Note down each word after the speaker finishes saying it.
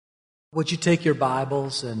Would you take your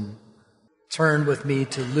Bibles and turn with me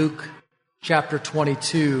to Luke chapter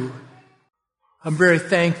 22? I'm very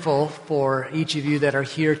thankful for each of you that are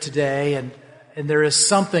here today, and there is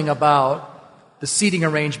something about the seating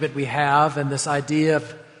arrangement we have and this idea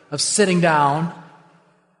of sitting down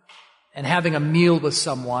and having a meal with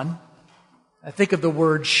someone. I think of the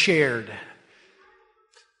word shared.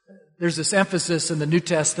 There's this emphasis in the New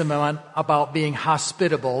Testament about being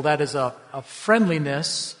hospitable. That is a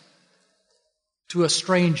friendliness to a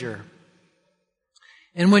stranger.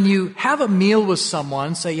 And when you have a meal with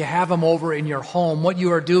someone, say you have them over in your home, what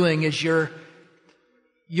you are doing is you're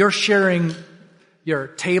sharing your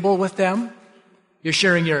table with them. You're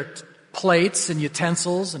sharing your plates and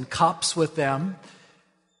utensils and cups with them.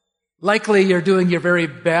 Likely you're doing your very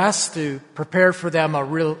best to prepare for them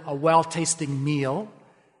a well-tasting meal.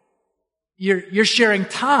 You're sharing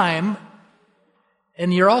time,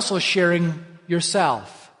 and you're also sharing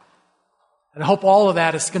yourself. And I hope all of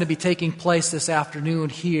that is going to be taking place this afternoon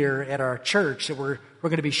here at our church, that we're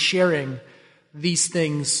going to be sharing these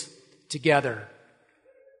things together.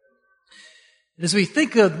 As we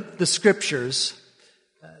think of the Scriptures,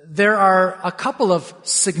 there are a couple of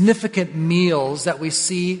significant meals that we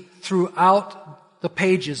see throughout the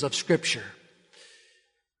pages of Scripture.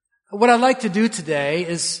 What I'd like to do today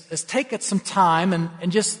is take some time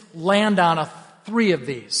and just land on three of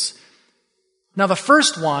these. Now, the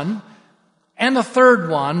first one and the third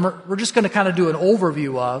one, we're just going to kind of do an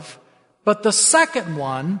overview of. But the second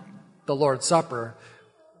one, the Lord's Supper,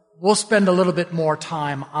 we'll spend a little bit more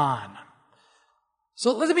time on.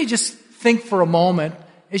 So let me just think for a moment,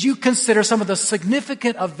 as you consider some of the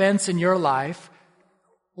significant events in your life,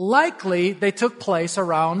 likely they took place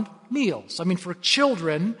around meals. I mean, for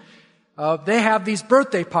children, they have these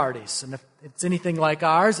birthday parties. And if it's anything like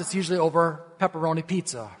ours, it's usually over pepperoni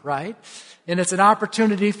pizza, right? And it's an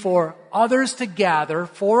opportunity for others to gather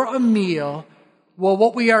for a meal. Well,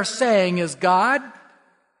 what we are saying is, God,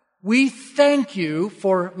 we thank you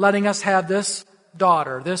for letting us have this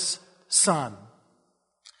daughter, this son.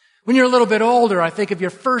 When you're a little bit older, I think of your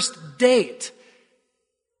first date,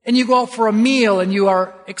 and you go out for a meal and you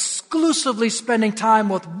are exclusively spending time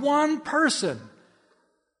with one person.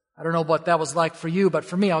 I don't know what that was like for you, but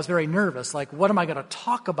for me, I was very nervous. Like, what am I going to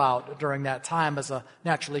talk about during that time as a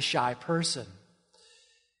naturally shy person?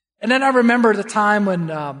 And then I remember the time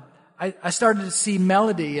when I started to see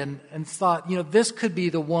Melody and thought, this could be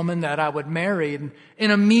the woman that I would marry. And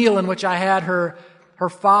in a meal in which I had her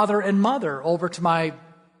father and mother over to my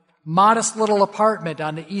modest little apartment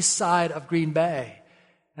on the east side of Green Bay,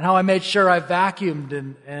 and how I made sure I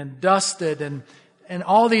vacuumed and dusted and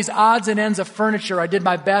all these odds and ends of furniture, I did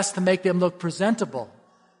my best to make them look presentable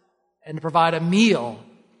and to provide a meal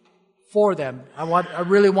for them. I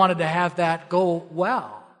really wanted to have that go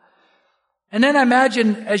well. And then I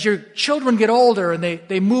imagine as your children get older and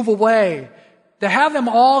they move away, to have them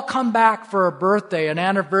all come back for a birthday, an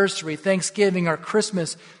anniversary, Thanksgiving, or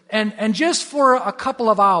Christmas, and just for a couple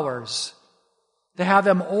of hours, to have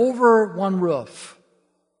them over one roof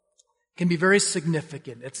can be very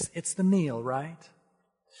significant. It's the meal, right?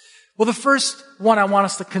 Well, the first one I want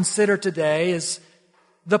us to consider today is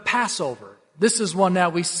the Passover. This is one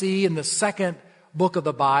that we see in the second book of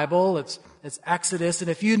the Bible. It's Exodus. And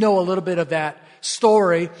if you know a little bit of that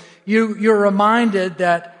story, you're reminded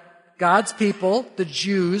that God's people, the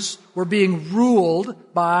Jews, were being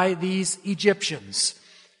ruled by these Egyptians.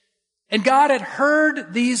 And God had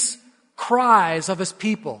heard these cries of His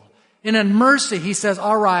people. And in mercy, He says,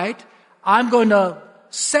 all right, I'm going to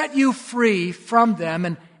set you free from them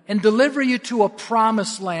and deliver you to a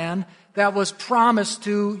promised land that was promised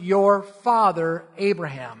to your father,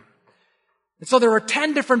 Abraham. And so there were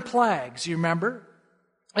 10 different plagues, you remember?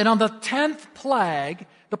 And on the 10th plague,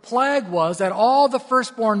 the plague was that all the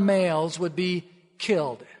firstborn males would be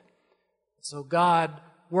killed. So God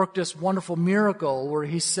worked this wonderful miracle where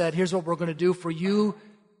He said, here's what we're going to do for you,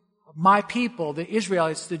 my people, the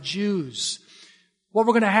Israelites, the Jews. What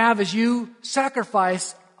we're going to have is you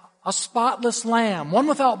sacrifice a spotless lamb, one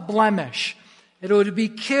without blemish. It would be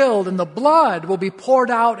killed, and the blood will be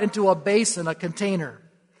poured out into a basin, a container.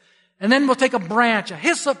 And then we'll take a branch, a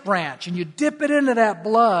hyssop branch, and you dip it into that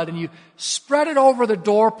blood, and you spread it over the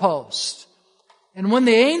doorpost. And when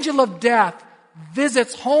the angel of death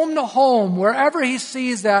visits home to home, wherever he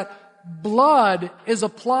sees that blood is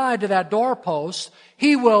applied to that doorpost,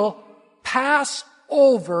 he will pass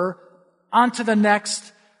over onto the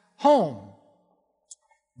next home.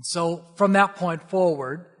 And so from that point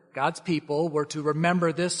forward, God's people were to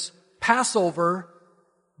remember this Passover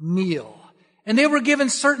meal. And they were given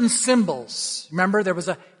certain symbols. Remember, there was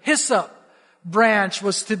a hyssop branch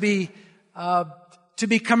was to be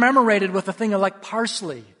commemorated with a thing like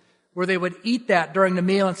parsley, where they would eat that during the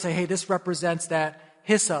meal and say, hey, this represents that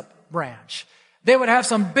hyssop branch. They would have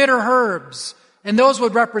some bitter herbs, and those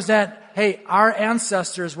would represent, hey, our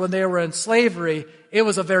ancestors, when they were in slavery, it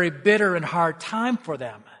was a very bitter and hard time for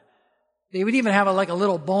them. They would even have like a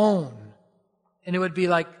little bone, and it would be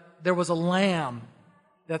like there was a lamb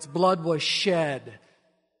that's blood was shed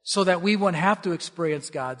so that we wouldn't have to experience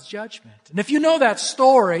God's judgment. And if you know that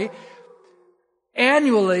story,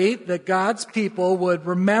 annually, that God's people would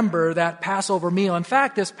remember that Passover meal. In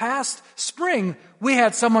fact, this past spring, we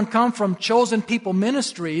had someone come from Chosen People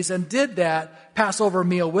Ministries and did that Passover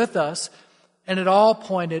meal with us, and it all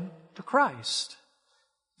pointed to Christ.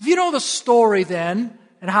 If you know the story then,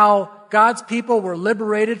 and how God's people were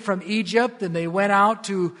liberated from Egypt, and they went out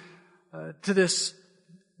to this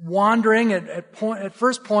wandering. At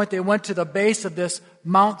first point, they went to the base of this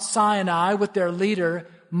Mount Sinai with their leader,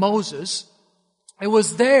 Moses. It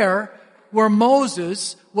was there where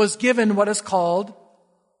Moses was given what is called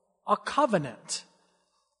a covenant.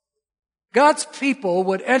 God's people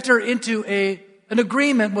would enter into an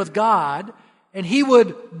agreement with God, and He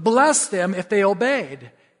would bless them if they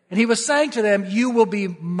obeyed. And He was saying to them, you will be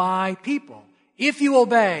my people if you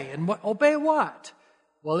obey. And obey what?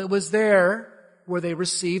 Well, it was there where they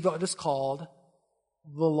received what is called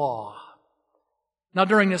the law. Now,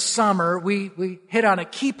 during this summer, we hit on a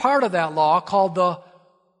key part of that law called the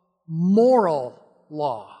moral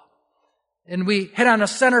law. And we hit on a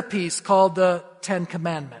centerpiece called the Ten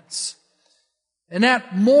Commandments. And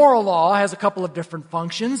that moral law has a couple of different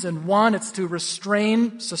functions. And one, it's to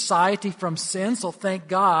restrain society from sin. So thank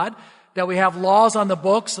God that we have laws on the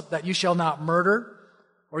books that you shall not murder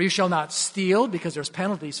or you shall not steal, because there's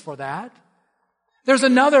penalties for that. There's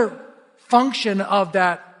another function of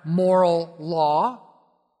that moral law,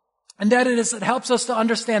 and that it helps us to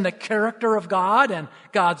understand the character of God and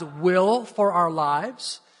God's will for our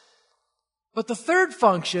lives. But the third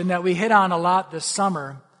function that we hit on a lot this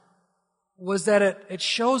summer was that it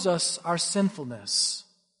shows us our sinfulness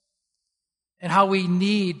and how we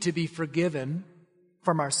need to be forgiven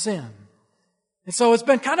from our sin. And so it's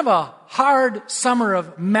been kind of a hard summer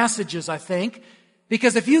of messages, I think,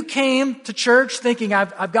 because if you came to church thinking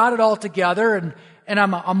I've got it all together and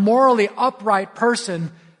I'm a morally upright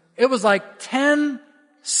person, it was like 10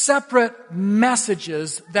 separate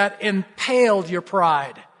messages that impaled your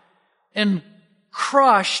pride and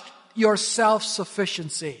crushed your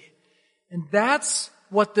self-sufficiency. And that's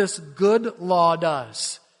what this good law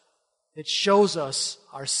does. It shows us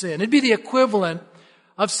our sin. It'd be the equivalent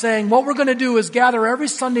of saying what we're going to do is gather every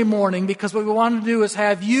Sunday morning because what we want to do is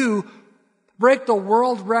have you break the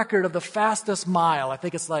world record of the fastest mile. I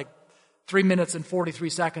think it's like 3 minutes and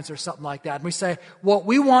 43 seconds or something like that. And we say, what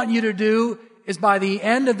we want you to do is by the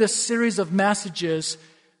end of this series of messages,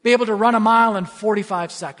 be able to run a mile in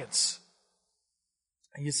 45 seconds.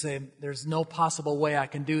 And you say, there's no possible way I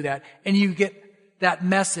can do that. And you get that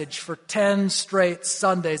message for 10 straight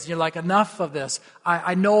Sundays. And you're like, enough of this.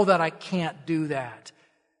 I know that I can't do that.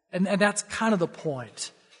 And that's kind of the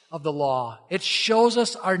point of the law. It shows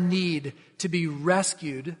us our need to be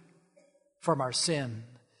rescued from our sin.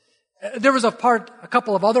 There was a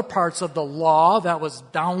couple of other parts of the law that was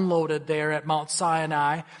downloaded there at Mount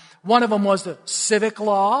Sinai. One of them was the civic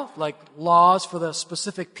law, like laws for the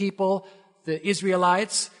specific people, the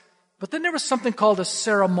Israelites. But then there was something called a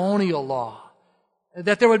ceremonial law,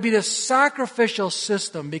 that there would be this sacrificial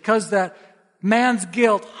system because that man's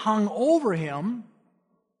guilt hung over him.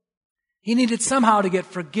 He needed somehow to get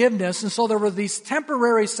forgiveness, and so there were these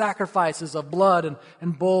temporary sacrifices of blood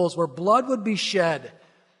and bulls where blood would be shed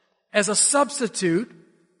as a substitute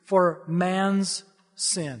for man's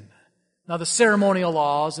sin. Now, the ceremonial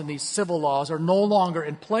laws and these civil laws are no longer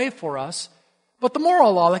in play for us, but the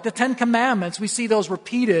moral law, like the Ten Commandments, we see those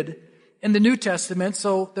repeated in the New Testament,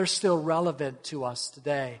 so they're still relevant to us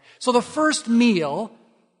today. So the first meal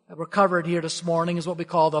that we're covered here this morning is what we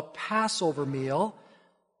call the Passover meal.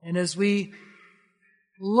 And as we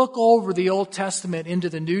look over the Old Testament into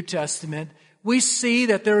the New Testament, we see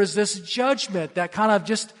that there is this judgment that kind of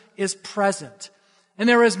just is present. And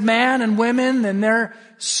there is man and women and their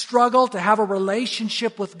struggle to have a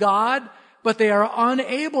relationship with God, but they are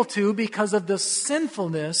unable to because of the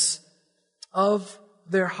sinfulness of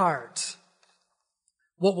their heart.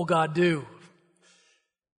 What will God do?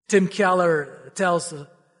 Tim Keller tells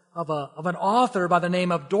of an author by the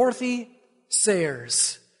name of Dorothy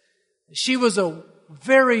Sayers. She was a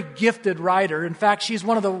very gifted writer. In fact, she's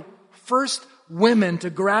one of the first women to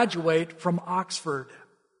graduate from Oxford.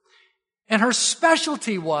 And her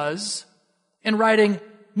specialty was in writing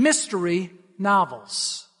mystery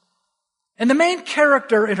novels. And the main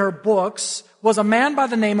character in her books was a man by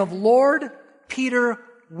the name of Lord Peter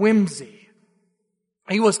Wimsey.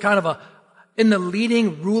 He was kind of in the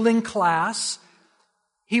leading ruling class.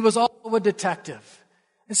 He was also a detective.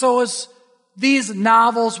 And so as these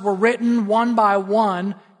novels were written one by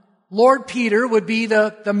one, Lord Peter would be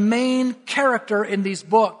the main character in these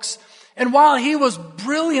books. And while he was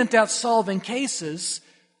brilliant at solving cases,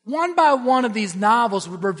 one by one of these novels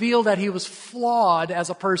would reveal that he was flawed as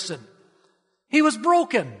a person. He was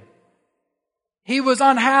broken. He was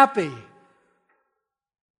unhappy.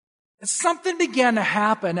 And something began to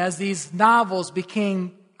happen as these novels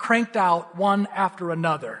became cranked out one after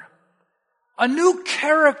another. A new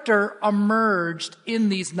character emerged in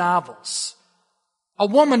these novels. A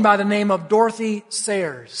woman by the name of Dorothy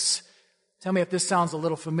Sayers. Tell me if this sounds a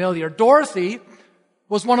little familiar. Dorothy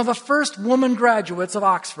was one of the first woman graduates of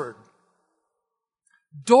Oxford.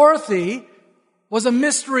 Dorothy was a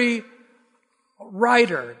mystery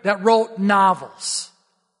writer that wrote novels.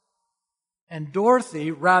 And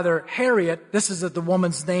Dorothy, rather Harriet, this is the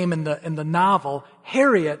woman's name in the novel,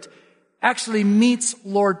 Harriet actually meets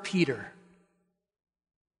Lord Peter.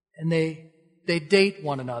 And they date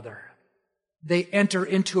one another. They enter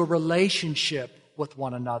into a relationship with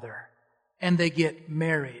one another. And they get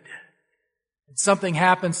married. And something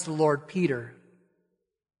happens to Lord Peter.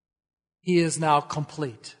 He is now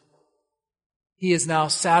complete. He is now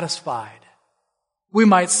satisfied. We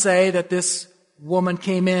might say that this woman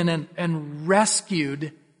came in and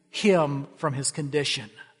rescued him from his condition.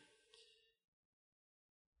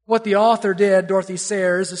 What the author did, Dorothy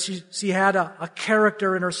Sayers, is she had a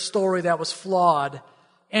character in her story that was flawed,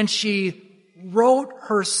 and she wrote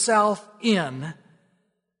herself in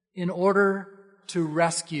order to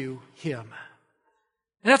rescue him.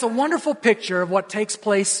 And that's a wonderful picture of what takes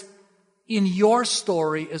place in your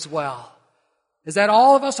story as well. Is that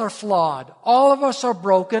all of us are flawed. All of us are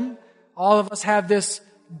broken. All of us have this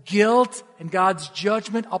guilt and God's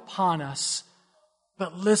judgment upon us.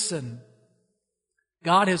 But listen,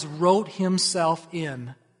 God has wrote himself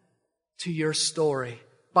in to your story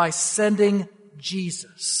by sending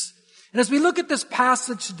Jesus. And as we look at this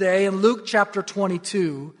passage today in Luke chapter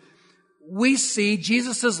 22, we see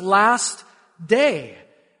Jesus' last day.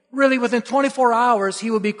 Really, within 24 hours,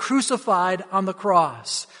 he will be crucified on the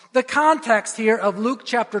cross. The context here of Luke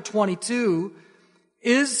chapter 22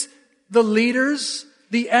 is the leaders,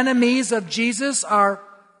 the enemies of Jesus are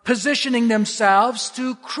positioning themselves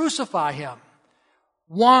to crucify him.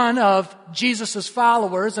 One of Jesus'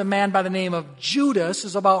 followers, a man by the name of Judas,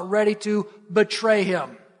 is about ready to betray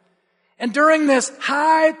him. And during this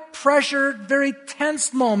high-pressure, very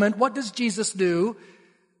tense moment, what does Jesus do?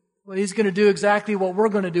 Well, he's going to do exactly what we're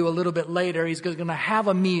going to do a little bit later. He's going to have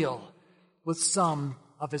a meal with some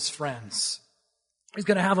of his friends. He's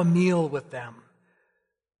going to have a meal with them.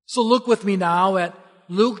 So look with me now at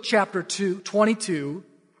Luke chapter 22.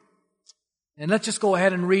 And let's just go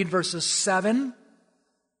ahead and read verses 7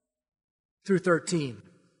 through 13.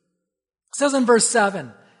 It says in verse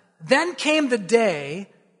 7, "Then came the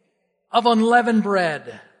day of unleavened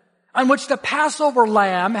bread, on which the Passover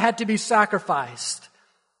lamb had to be sacrificed.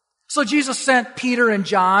 So Jesus sent Peter and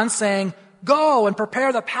John, saying, 'Go and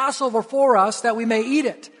prepare the Passover for us, that we may eat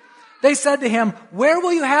it.' They said to him, 'Where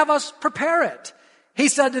will you have us prepare it?' He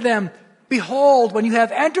said to them, 'Behold, when you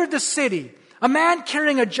have entered the city, a man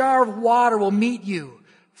carrying a jar of water will meet you.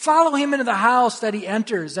 Follow him into the house that he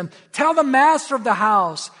enters, and tell the master of the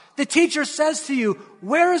house, the teacher says to you,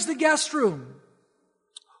 where is the guest room,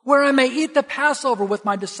 where I may eat the Passover with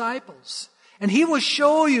my disciples? And he will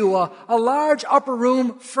show you a large upper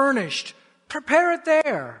room furnished. Prepare it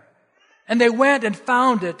there.' And they went and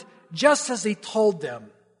found it just as he told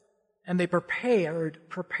them. And they prepared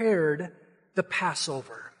the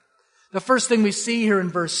Passover." The first thing we see here in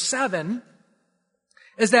verse 7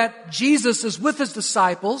 is that Jesus is with his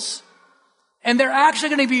disciples, and they're actually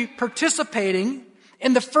going to be participating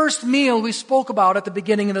in the first meal we spoke about at the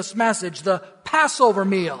beginning of this message, the Passover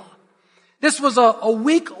meal. This was a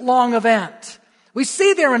week-long event. We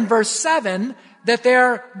see there in verse 7 that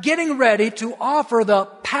they're getting ready to offer the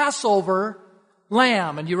Passover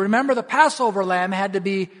lamb. And you remember the Passover lamb had to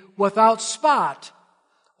be without spot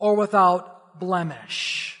or without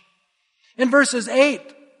blemish. In verses 8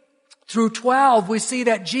 through 12, we see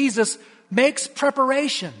that Jesus makes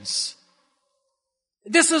preparations.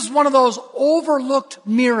 This is one of those overlooked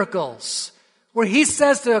miracles where he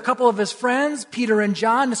says to a couple of his friends, Peter and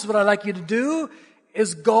John, "This is what I'd like you to do,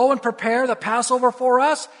 is go and prepare the Passover for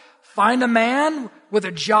us. Find a man with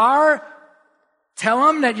a jar. Tell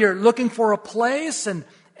him that you're looking for a place and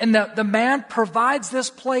And the man provides this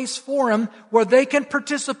place for him where they can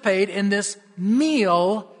participate in this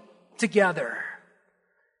meal together.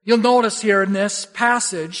 You'll notice here in this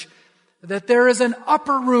passage that there is an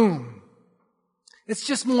upper room. It's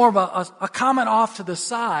just more of a comment off to the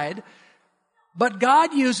side. But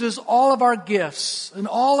God uses all of our gifts and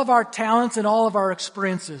all of our talents and all of our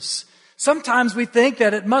experiences. Sometimes we think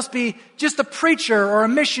that it must be just a preacher or a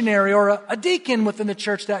missionary or a deacon within the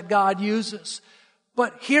church that God uses.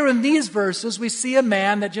 But here in these verses, we see a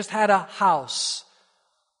man that just had a house.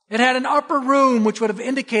 It had an upper room, which would have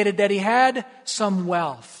indicated that he had some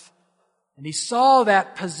wealth. And he saw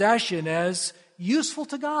that possession as useful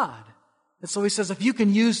to God. And so he says, if you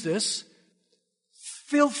can use this,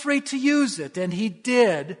 feel free to use it. And he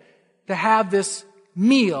did, to have this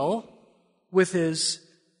meal with his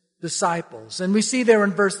disciples. And we see there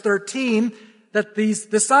in verse 13 that these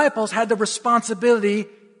disciples had the responsibility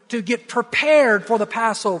to get prepared for the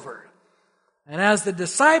Passover. And as the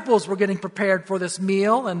disciples were getting prepared for this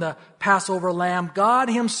meal and the Passover lamb, God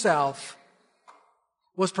himself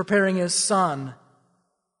was preparing his son,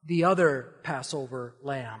 the other Passover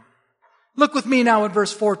lamb. Look with me now at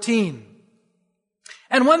verse 14.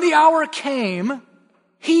 And when the hour came,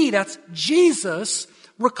 he, that's Jesus,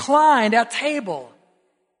 reclined at table,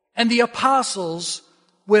 and the apostles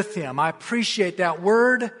with him. I appreciate that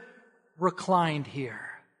word, reclined here.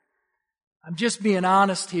 I'm just being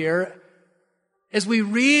honest here. As we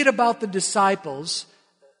read about the disciples,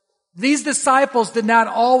 these disciples did not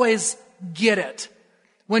always get it.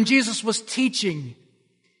 When Jesus was teaching,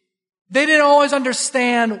 they didn't always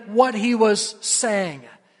understand what he was saying.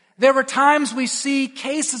 There were times we see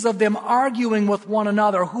cases of them arguing with one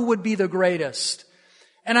another who would be the greatest.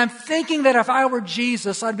 And I'm thinking that if I were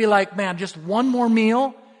Jesus, I'd be like, man, just one more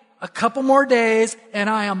meal, a couple more days, and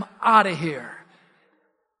I am out of here.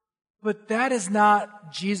 But that is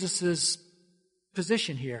not Jesus'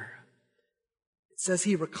 position here. It says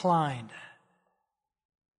he reclined.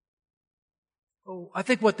 Oh, I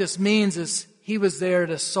think what this means is he was there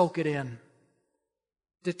to soak it in,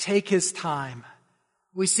 to take his time.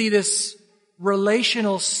 We see this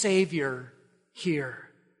relational Savior here.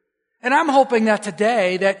 And I'm hoping that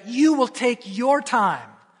today that you will take your time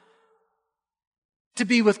to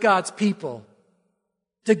be with God's people,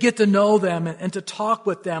 to get to know them and to talk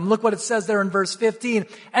with them. Look what it says there in verse 15.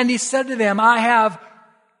 And he said to them, I have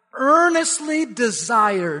earnestly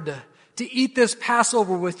desired to eat this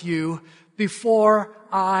Passover with you before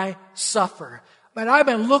I suffer. But I've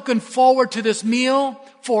been looking forward to this meal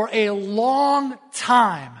for a long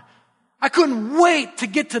time. I couldn't wait to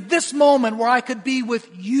get to this moment where I could be with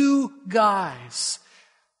you guys.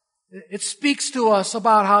 It speaks to us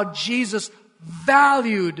about how Jesus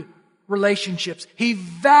valued relationships. He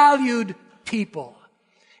valued people.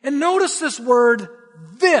 And notice this word,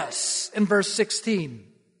 this, in verse 15.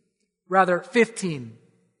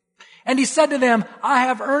 And he said to them, I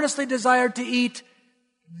have earnestly desired to eat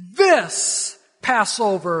this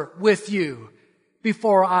Passover with you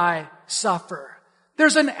before I suffer.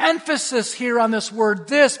 There's an emphasis here on this word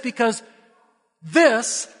this because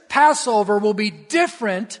this Passover will be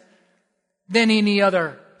different than any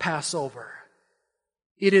other Passover.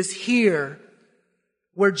 It is here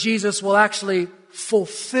where Jesus will actually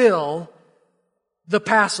fulfill the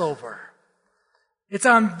Passover. It's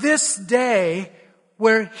on this day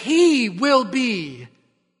where he will be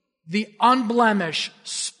the unblemished,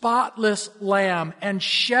 spotless lamb and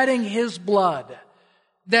shedding his blood,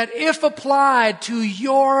 that if applied to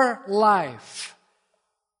your life,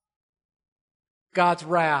 God's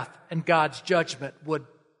wrath and God's judgment would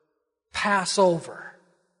pass over,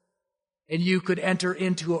 and you could enter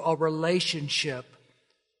into a relationship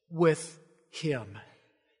with him.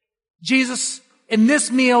 Jesus, in this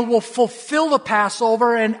meal, will fulfill the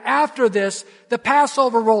Passover, and after this, the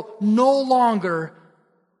Passover will no longer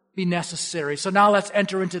be necessary. So now let's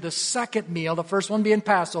enter into the second meal, the first one being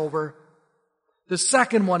Passover. The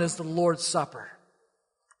second one is the Lord's Supper.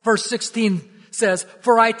 Verse 16 says,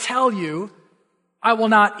 For I tell you, I will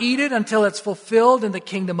not eat it until it's fulfilled in the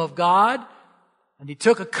kingdom of God. And he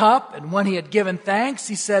took a cup, and when he had given thanks,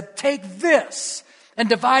 he said, Take this and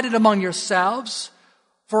divide it among yourselves.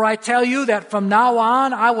 For I tell you that from now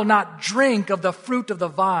on I will not drink of the fruit of the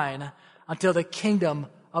vine until the kingdom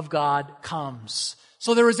of God comes.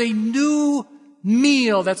 So there is a new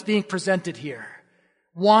meal that's being presented here.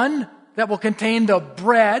 One that will contain the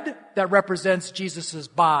bread that represents Jesus'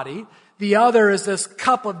 body. The other is this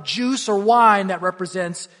cup of juice or wine that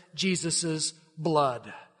represents Jesus'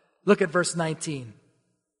 blood. Look at verse 19.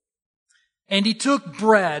 And he took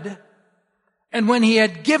bread, and when he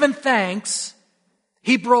had given thanks,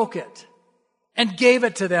 he broke it and gave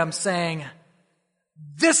it to them, saying,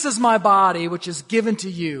 "This is my body, which is given to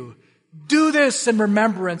you. Do this in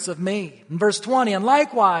remembrance of me." In verse 20, and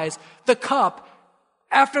likewise the cup,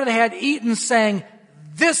 after they had eaten, saying,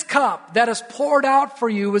 "This cup that is poured out for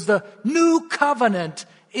you is the new covenant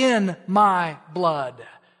in my blood."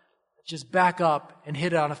 Just back up and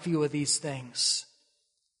hit on a few of these things.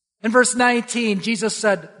 In verse 19, Jesus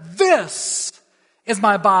said, "This is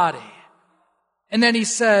my body." And then he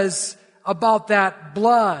says about that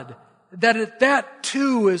blood, that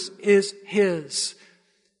too is his.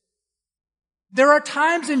 There are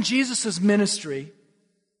times in Jesus' ministry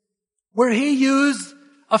where he used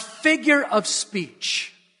a figure of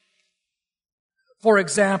speech. For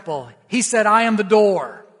example, he said, "I am the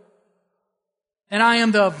door, and I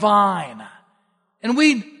am the vine." And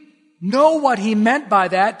we know what he meant by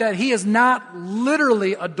that he is not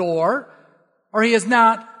literally a door, or he is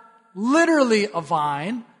not literally a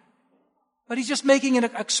vine, but he's just making an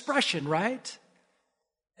expression, right?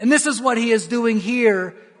 And this is what he is doing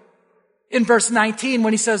here in verse 19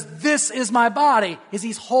 when he says, "This is my body," is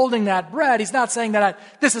he's holding that bread. He's not saying that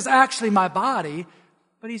this is actually my body,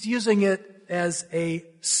 but he's using it as a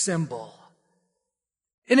symbol.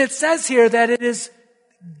 And it says here that it is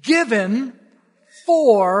given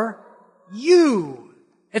for you.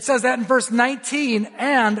 It says that in verse 19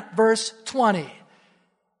 and verse 20.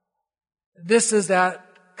 This is that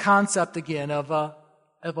concept again of a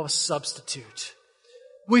substitute.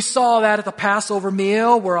 We saw that at the Passover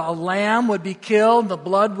meal where a lamb would be killed, the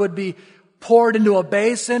blood would be poured into a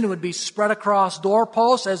basin, it would be spread across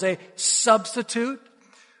doorposts as a substitute.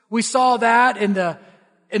 We saw that in the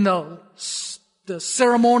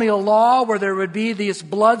ceremonial law where there would be these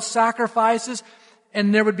blood sacrifices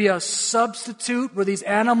and there would be a substitute where these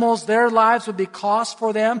animals, their lives would be cost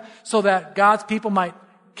for them so that God's people might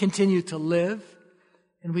continue to live.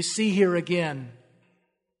 And we see here again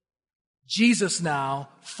Jesus now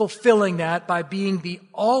fulfilling that by being the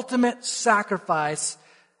ultimate sacrifice,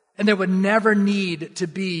 and there would never need to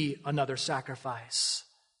be another sacrifice.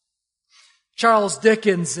 Charles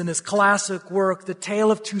Dickens, in his classic work, The Tale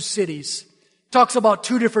of Two Cities, talks about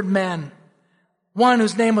two different men. One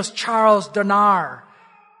whose name was Charles Donnard.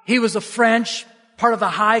 He was a French, part of the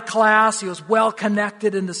high class. He was well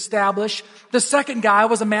connected and established. The second guy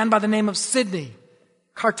was a man by the name of Sidney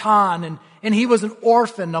Carton, and he was an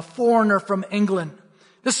orphan, a foreigner from England.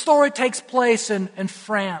 The story takes place in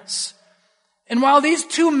France. And while these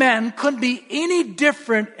two men couldn't be any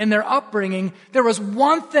different in their upbringing, there was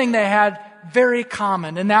one thing they had very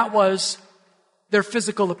common, and that was their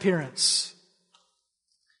physical appearance.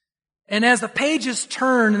 And as the pages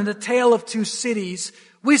turn in the Tale of Two Cities,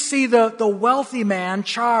 we see the wealthy man,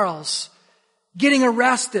 Charles, getting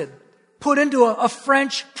arrested, put into a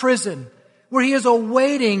French prison where he is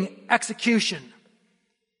awaiting execution.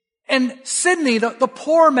 And Sidney, the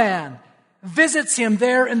poor man, visits him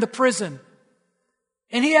there in the prison.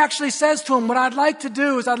 And he actually says to him, "What I'd like to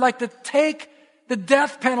do is I'd like to take the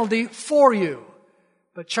death penalty for you."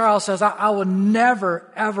 But Charles says, I will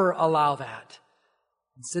never, ever allow that.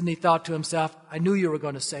 And Sidney thought to himself, "I knew you were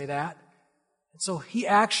going to say that." And so he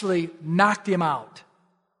actually knocked him out.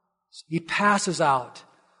 He passes out.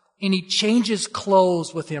 And he changes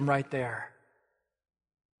clothes with him right there.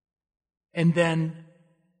 And then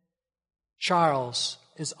Charles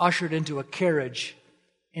is ushered into a carriage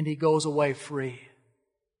and he goes away free.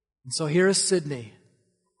 And so here is Sidney,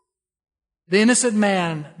 the innocent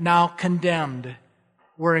man now condemned,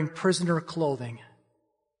 wearing prisoner clothing.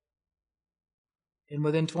 And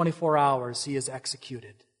within 24 hours, he is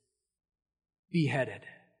executed, beheaded.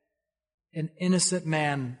 An innocent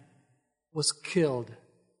man was killed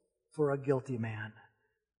for a guilty man.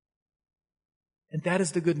 And that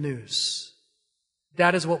is the good news.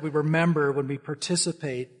 That is what we remember when we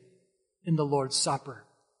participate in the Lord's Supper.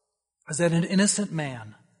 Is that an innocent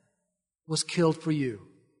man was killed for you,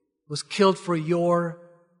 was killed for your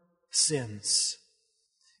sins.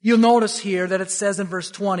 You'll notice here that it says in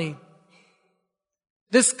verse 20,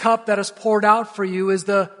 "This cup that is poured out for you is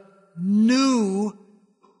the new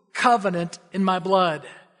covenant in my blood."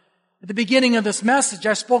 At the beginning of this message,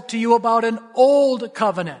 I spoke to you about an old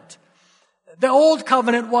covenant. The old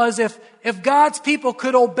covenant was if God's people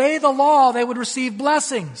could obey the law, they would receive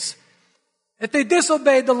blessings. If they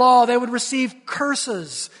disobeyed the law, they would receive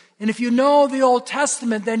curses. And if you know the Old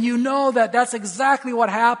Testament, then you know that that's exactly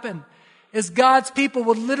what happened. Is God's people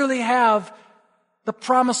would literally have the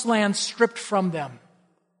promised land stripped from them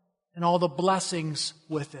and all the blessings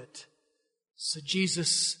with it. So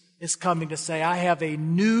Jesus is coming to say, I have a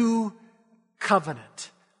new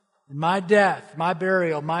covenant. In my death, my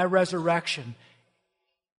burial, my resurrection,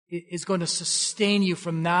 is going to sustain you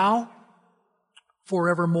from now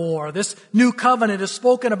forevermore. This new covenant is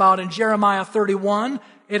spoken about in Jeremiah 31.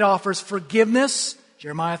 It offers forgiveness.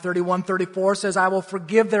 Jeremiah 31:34 says, I will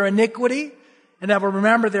forgive their iniquity and I will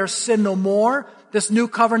remember their sin no more. This new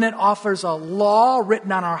covenant offers a law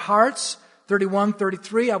written on our hearts.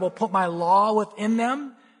 31:33, I will put my law within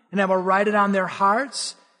them and I will write it on their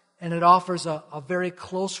hearts. And it offers a very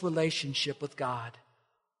close relationship with God.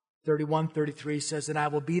 31:33 says, and I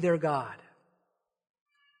will be their God,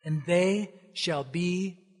 and they shall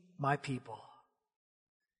be my people.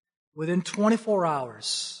 Within 24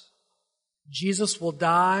 hours, Jesus will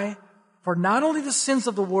die for not only the sins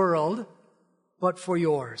of the world, but for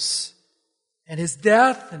yours. And his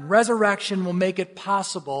death and resurrection will make it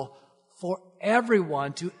possible for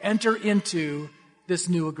everyone to enter into this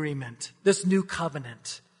new agreement, this new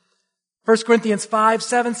covenant. 1 Corinthians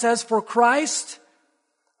 5:7 says, for Christ,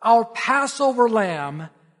 our Passover lamb,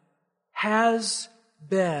 has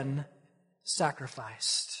been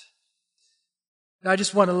sacrificed. Now I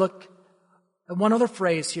just want to look at one other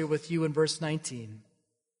phrase here with you in verse 19.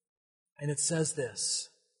 And it says this,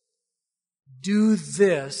 do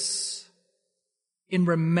this in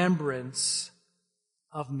remembrance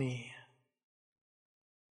of me.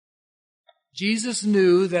 Jesus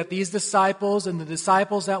knew that these disciples and the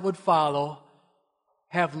disciples that would follow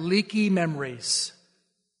have leaky memories.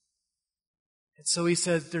 And so he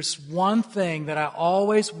says, there's one thing that I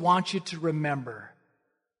always want you to remember.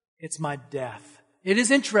 It's my death. It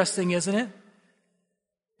is interesting, isn't it?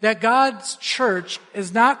 That God's church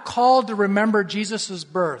is not called to remember Jesus'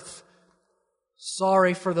 birth.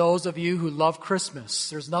 Sorry for those of you who love Christmas.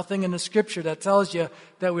 There's nothing in the Scripture that tells you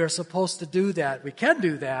that we are supposed to do that. We can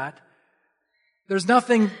do that. There's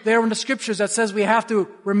nothing there in the Scriptures that says we have to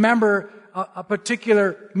remember a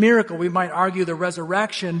particular miracle. We might argue the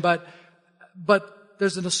resurrection, but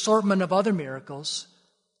there's an assortment of other miracles.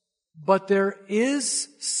 But there is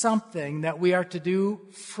something that we are to do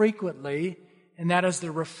frequently, and that is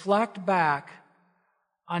to reflect back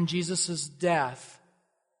on Jesus' death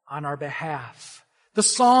on our behalf. The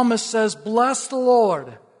psalmist says, bless the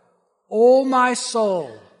Lord, O my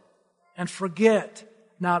soul, and forget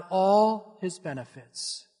not all his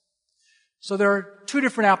benefits. So there are two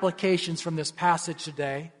different applications from this passage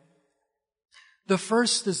today. The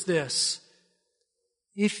first is this.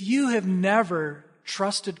 If you have never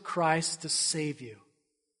trusted Christ to save you,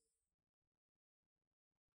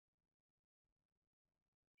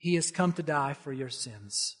 he has come to die for your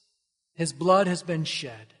sins. His blood has been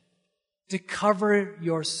shed to cover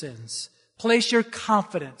your sins. Place your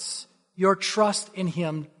confidence, your trust in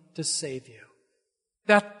him to save you.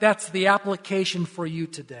 That's the application for you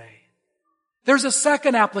today. There's a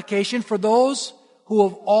second application for those who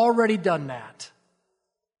have already done that.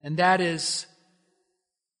 And that is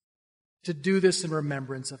to do this in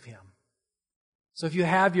remembrance of him. So if you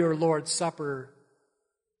have your Lord's Supper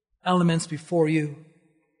elements before you,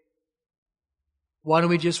 why don't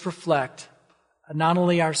we just reflect on not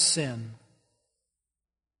only our sin,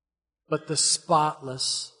 but the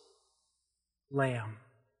spotless Lamb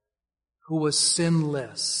who was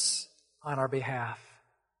sinless on our behalf.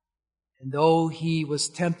 And though he was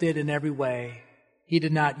tempted in every way, he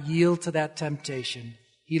did not yield to that temptation.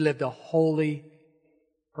 He lived a holy,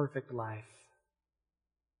 perfect life.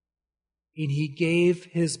 And he gave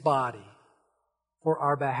his body for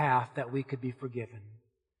our behalf that we could be forgiven.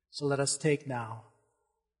 So let us take now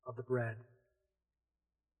of the bread.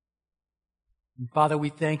 And Father, we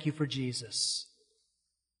thank you for Jesus,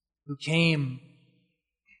 who came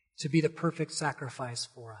to be the perfect sacrifice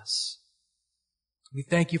for us. We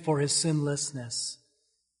thank you for his sinlessness.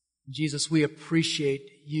 Jesus, we appreciate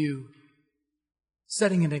you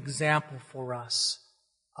setting an example for us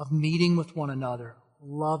of meeting with one another,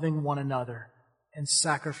 loving one another, and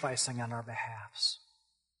sacrificing on our behalves.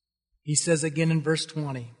 He says again in verse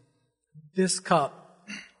 20, this cup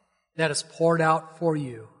that is poured out for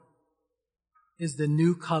you is the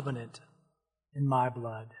new covenant in my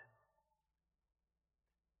blood.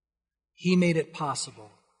 He made it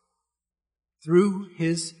possible through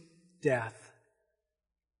his death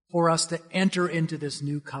for us to enter into this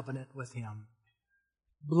new covenant with him.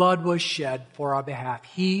 Blood was shed for our behalf.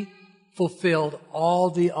 He fulfilled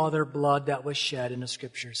all the other blood that was shed in the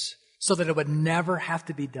Scriptures so that it would never have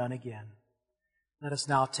to be done again. Let us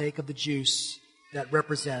now take of the juice that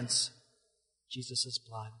represents Jesus'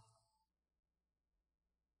 blood.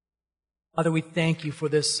 Father, we thank you for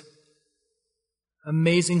this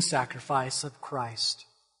amazing sacrifice of Christ,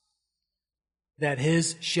 that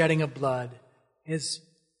his shedding of blood is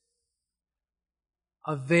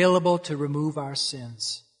available to remove our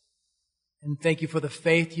sins. And thank you for the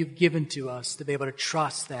faith you've given to us to be able to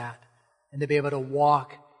trust that and to be able to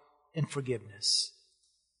walk in forgiveness.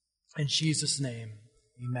 In Jesus' name,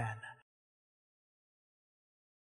 amen.